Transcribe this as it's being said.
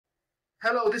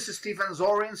Hello, this is Stephen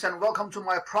Zorins and welcome to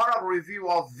my product review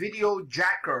of Video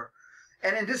Jacker.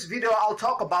 And in this video, I'll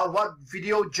talk about what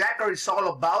Video Jacker is all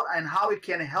about and how it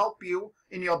can help you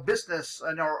in your business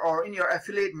or in your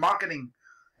affiliate marketing.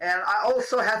 And I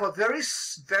also have a very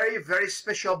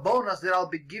special bonus that I'll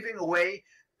be giving away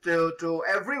to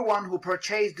everyone who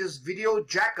purchased this Video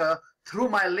Jacker through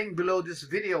my link below this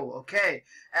video, okay?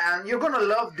 And you're gonna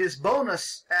love this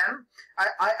bonus, and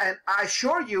I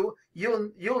assure you,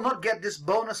 you'll not get these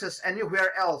bonuses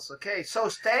anywhere else, okay? So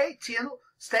stay tuned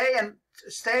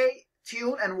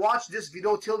and watch this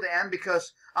video till the end,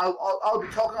 because I'll be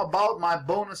talking about my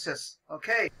bonuses,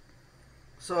 okay?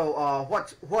 So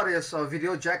what is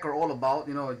Video Jacker all about?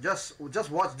 You know, just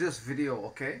watch this video,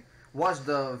 okay? Watch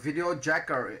the Video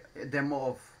Jacker demo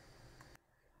of.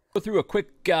 Go through a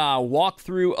quick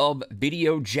walkthrough of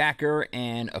Video Jacker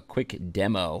and a quick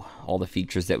demo, all the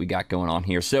features that we got going on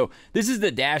here. So this is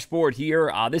the dashboard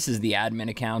here. This is the admin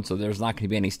account, so there's not going to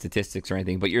be any statistics or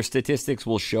anything, but your statistics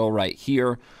will show right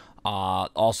here.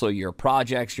 Also your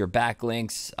projects, your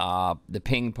backlinks, the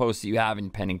ping posts that you have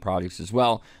and pending projects as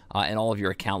well, and all of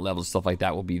your account levels, stuff like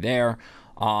that will be there.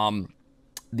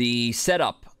 The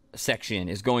setup section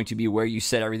is going to be where you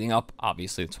set everything up.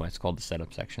 Obviously, that's why it's called the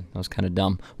setup section. That was kind of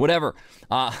dumb. Whatever.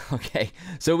 Okay,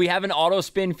 so we have an auto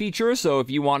spin feature, so if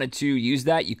you wanted to use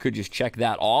that, you could just check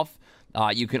that off.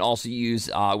 You can also use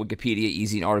Wikipedia,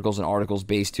 Easy Articles, and Articles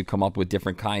Base to come up with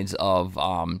different kinds of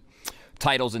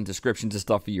titles and descriptions and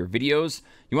stuff for your videos.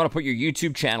 You want to put your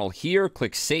YouTube channel here,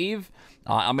 click save.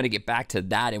 I'm going to get back to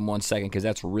that in 1 second because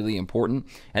that's really important.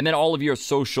 And then all of your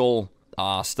social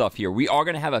stuff here. We are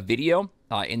going to have a video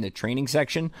in the training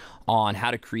section on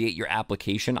how to create your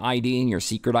application ID and your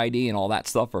secret ID and all that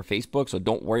stuff for Facebook. So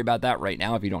don't worry about that right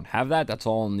now if you don't have that. That's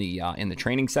all in the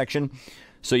training section.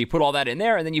 So you put all that in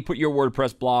there, and then you put your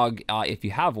WordPress blog, if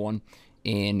you have one,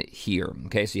 in here.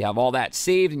 Okay, so you have all that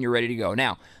saved and you're ready to go.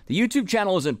 Now, the YouTube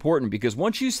channel is important because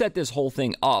once you set this whole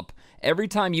thing up, every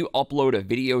time you upload a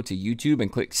video to YouTube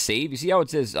and click save, you see how it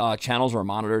says channels are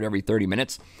monitored every 30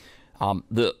 minutes?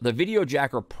 The Video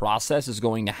Jacker process is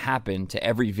going to happen to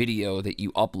every video that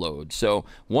you upload. So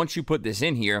once you put this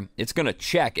in here, it's going to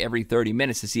check every 30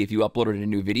 minutes to see if you uploaded a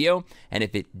new video, and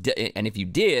if you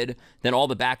did, then all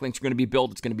the backlinks are going to be built.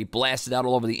 It's going to be blasted out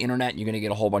all over the internet, and you're going to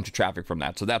get a whole bunch of traffic from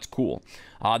that. So that's cool.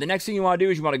 The next thing you want to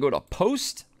do is you want to go to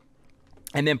post,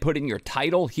 and then put in your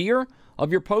title here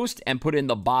of your post, and put in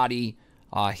the body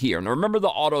here. Now remember the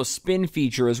auto spin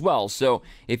feature as well. So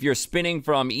if you're spinning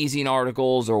from Easy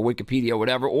Articles or Wikipedia,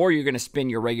 whatever, or you're going to spin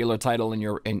your regular title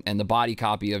and the body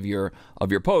copy of your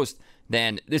post,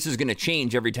 then this is going to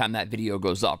change every time that video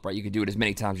goes up, right? You can do it as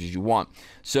many times as you want.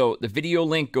 So the video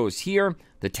link goes here,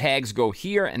 the tags go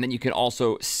here, and then you can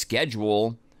also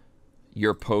schedule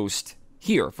your post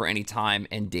here for any time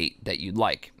and date that you'd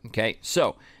like. Okay,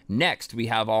 so next we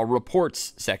have our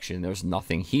reports section. There's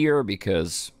nothing here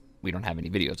because we don't have any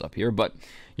videos up here, but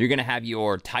you're going to have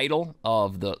your title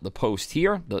of the post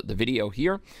here, the video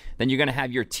here. Then you're going to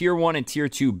have your tier 1 and tier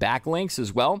 2 backlinks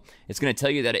as well. It's going to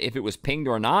tell you that if it was pinged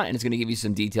or not, and it's going to give you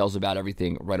some details about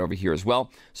everything right over here as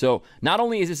well. So not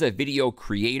only is this a video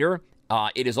creator,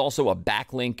 it is also a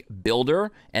backlink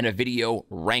builder and a video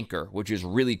ranker, which is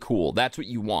really cool. That's what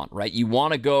you want, right? You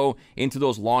want to go into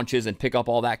those launches and pick up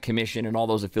all that commission and all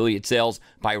those affiliate sales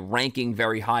by ranking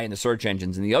very high in the search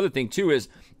engines. And the other thing too is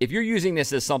if you're using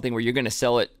this as something where you're going to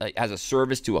sell it as a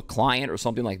service to a client or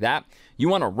something like that, you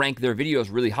want to rank their videos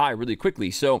really high really quickly.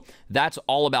 So that's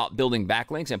all about building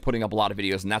backlinks and putting up a lot of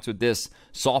videos. And that's what this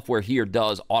software here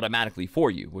does automatically for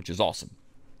you, which is awesome.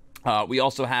 We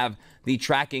also have the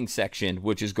tracking section,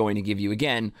 which is going to give you,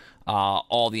 again,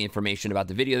 all the information about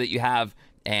the video that you have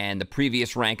and the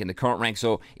previous rank and the current rank.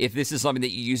 So if this is something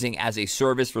that you're using as a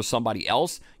service for somebody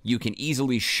else, you can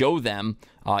easily show them,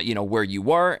 you know, where you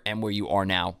were and where you are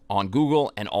now on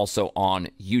Google and also on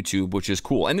YouTube, which is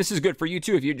cool. And this is good for you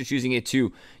too if you're just using it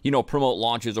to, you know, promote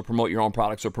launches or promote your own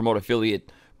products or promote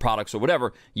affiliate products or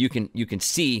whatever. You can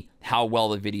see how well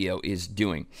the video is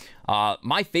doing.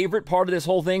 My favorite part of this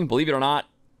whole thing, believe it or not,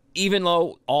 even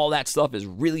though all that stuff is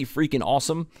really freaking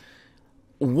awesome,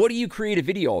 what do you create a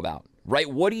video about,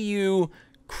 right? What do you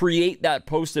create that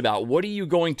post about? What are you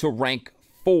going to rank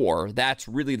for? That's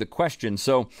really the question.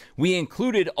 So we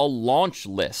included a launch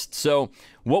list. So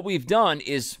what we've done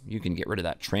is, you can get rid of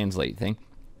that translate thing.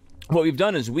 What we've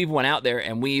done is we've went out there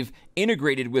and we've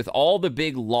integrated with all the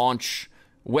big launch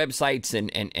websites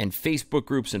and Facebook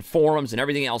groups and forums and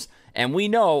everything else, and we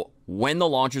know when the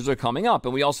launches are coming up.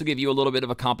 And we also give you a little bit of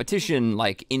a competition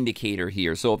like indicator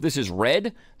here. So if this is red,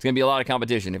 it's going to be a lot of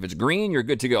competition. If it's green, you're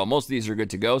good to go. Most of these are good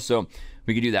to go. So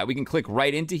we can do that. We can click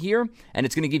right into here, and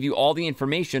it's going to give you all the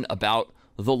information about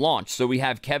the launch. So we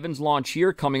have Kevin's launch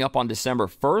here coming up on December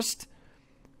 1st.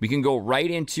 We can go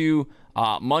right into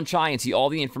Muncheye and see all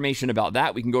the information about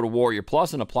that. We can go to Warrior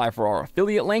Plus and apply for our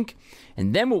affiliate link.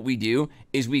 And then what we do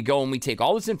is we go and we take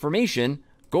all this information,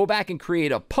 go back and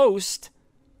create a post.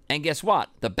 And guess what?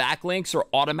 The backlinks are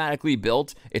automatically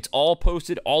built. It's all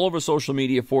posted all over social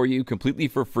media for you, completely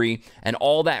for free. And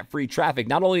all that free traffic,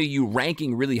 not only are you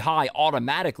ranking really high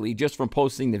automatically just from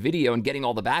posting the video and getting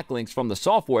all the backlinks from the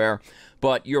software,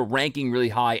 but you're ranking really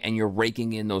high and you're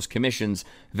raking in those commissions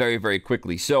very, very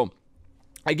quickly. So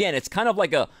again, it's kind of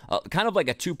like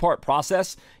a two-part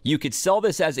process. You could sell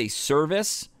this as a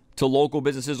service to local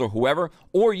businesses or whoever,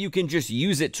 or you can just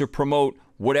use it to promote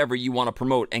whatever you want to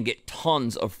promote and get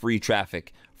tons of free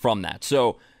traffic from that.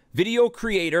 So video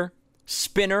creator,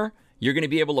 spinner, you're going to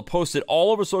be able to post it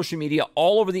all over social media,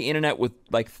 all over the internet with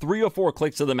like 3 or 4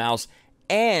 clicks of the mouse.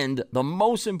 And the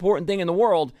most important thing in the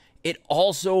world, it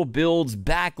also builds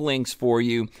backlinks for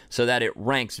you so that it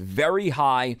ranks very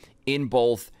high in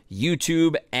both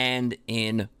YouTube and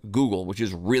in Google, which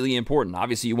is really important.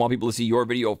 Obviously, you want people to see your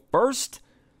video first.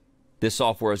 This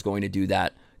software is going to do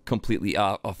that completely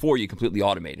for you, completely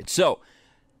automated. So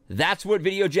that's what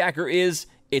Video Jacker is.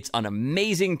 It's an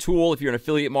amazing tool if you're an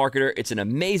affiliate marketer. It's an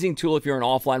amazing tool if you're an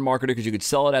offline marketer because you could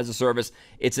sell it as a service.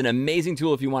 It's an amazing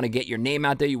tool if you want to get your name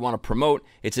out there, you want to promote.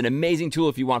 It's an amazing tool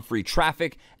if you want free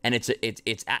traffic, and it's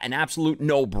an absolute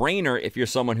no-brainer if you're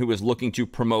someone who is looking to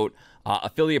promote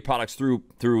affiliate products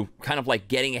through kind of like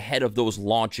getting ahead of those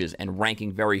launches and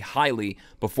ranking very highly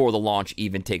before the launch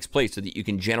even takes place so that you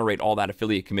can generate all that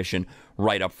affiliate commission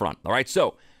right up front. All right,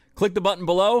 so click the button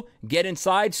below, get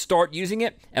inside, start using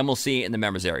it, and we'll see you in the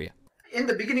members area. In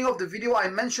the beginning of the video, I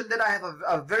mentioned that I have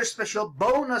a very special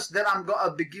bonus that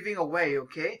I'll be giving away,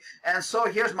 okay? And so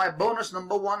here's my bonus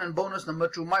number 1 and bonus number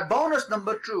 2. My bonus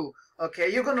number 2,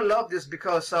 okay, you're going to love this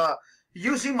because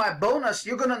using my bonus,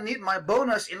 you're going to need my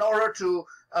bonus in order to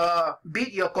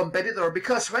beat your competitor.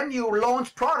 Because when you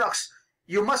launch products,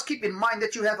 you must keep in mind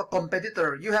that you have a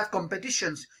competitor, you have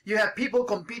competitions, you have people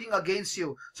competing against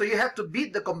you. So you have to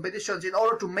beat the competitions in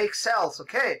order to make sales,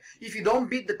 okay? If you don't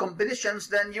beat the competitions,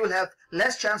 then you will have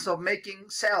less chance of making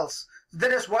sales.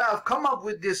 That is why I've come up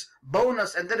with this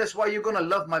bonus, and that is why you're going to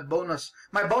love my bonus.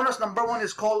 My bonus number 1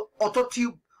 is called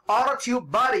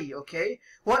AutoTube Buddy, okay?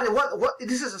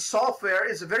 This is a software.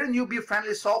 It's a very newbie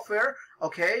friendly software,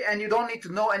 okay? And you don't need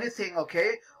to know anything,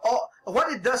 okay?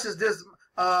 What it does is this.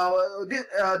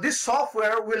 This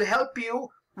software will help you,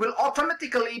 will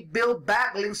automatically build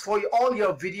backlinks for all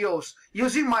your videos.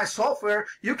 Using my software,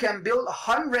 you can build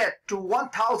 100 to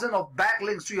 1,000 of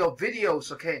backlinks to your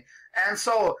videos, okay? And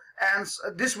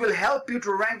this will help you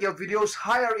to rank your videos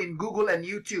higher in Google and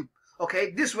YouTube,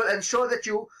 okay? This will ensure that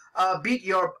you beat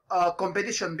your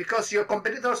competition because your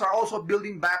competitors are also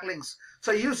building backlinks.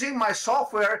 So using my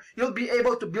software, you'll be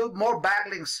able to build more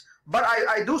backlinks. But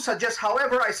I do suggest,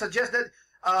 however, I suggest that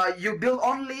you build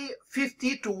only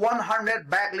 50 to 100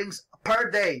 backlinks per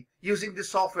day using this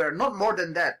software, not more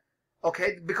than that,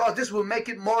 okay? Because this will make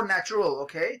it more natural,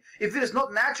 okay? If it is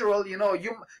not natural, you know,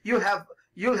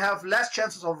 you'll have less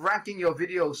chances of ranking your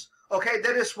videos, okay?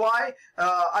 That is why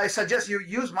I suggest you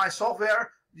use my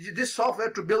software, this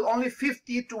software, to build only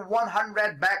 50 to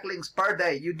 100 backlinks per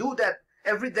day. You do that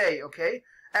every day, okay?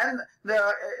 And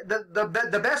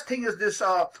the best thing is this.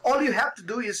 All you have to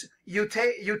do is you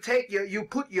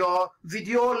put your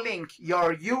video link,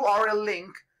 your URL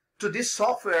link to this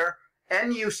software,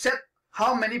 and you set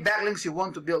how many backlinks you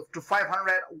want to build to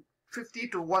 550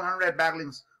 to 100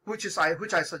 backlinks, which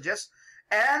I suggest,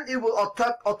 and it will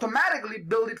automatically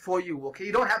build it for you. Okay,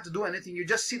 you don't have to do anything. You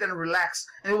just sit and relax,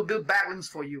 and it will build backlinks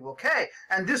for you. Okay,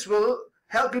 and this will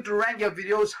help you to rank your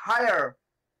videos higher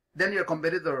than your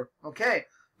competitor. Okay.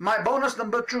 My bonus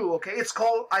number 2, okay,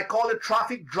 I call it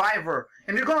Traffic Driver,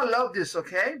 and you're gonna love this,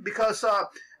 okay, because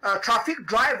Traffic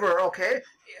Driver, okay,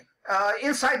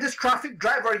 inside this Traffic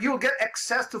Driver you'll get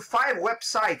access to 5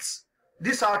 websites.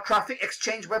 These are traffic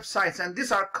exchange websites, and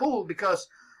these are cool because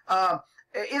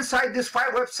inside these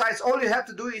 5 websites, all you have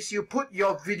to do is you put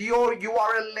your video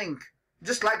URL link,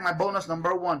 just like my bonus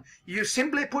number 1. You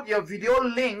simply put your video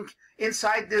link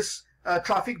inside this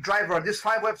Traffic Driver, these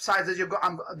 5 websites that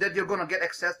you're going to get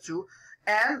access to,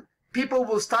 and people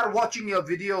will start watching your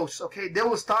videos, okay? They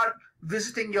will start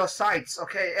visiting your sites,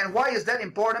 okay? And why is that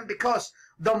important? Because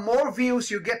the more views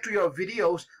you get to your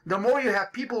videos, the more you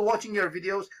have people watching your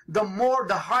videos, the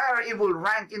higher it will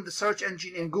rank in the search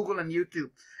engine in Google and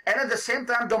YouTube. And at the same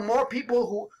time, the more people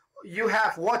who you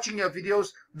have watching your videos,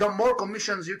 the more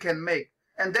commissions you can make.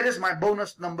 And that is my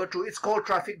bonus number 2. It's called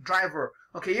Traffic Driver.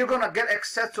 Okay, you're gonna get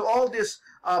access to all these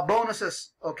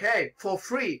bonuses, okay, for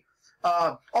free.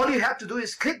 All you have to do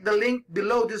is click the link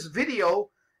below this video,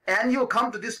 and you'll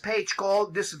come to this page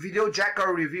called this Video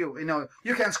Jacker Review. You know,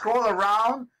 you can scroll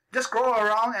around, just scroll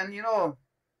around, and you know,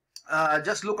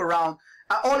 just look around.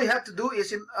 All you have to do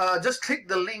is just click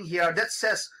the link here that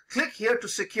says click here to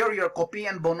secure your copy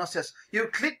and bonuses. You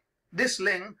click this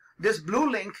link, this blue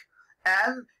link,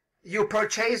 and you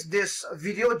purchase this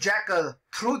Video Jacker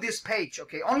through this page,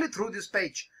 okay, only through this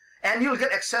page, and you'll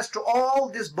get access to all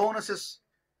these bonuses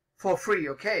for free,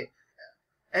 okay.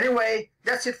 Anyway,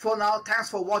 that's it for now. Thanks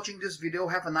for watching this video.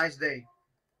 Have a nice day.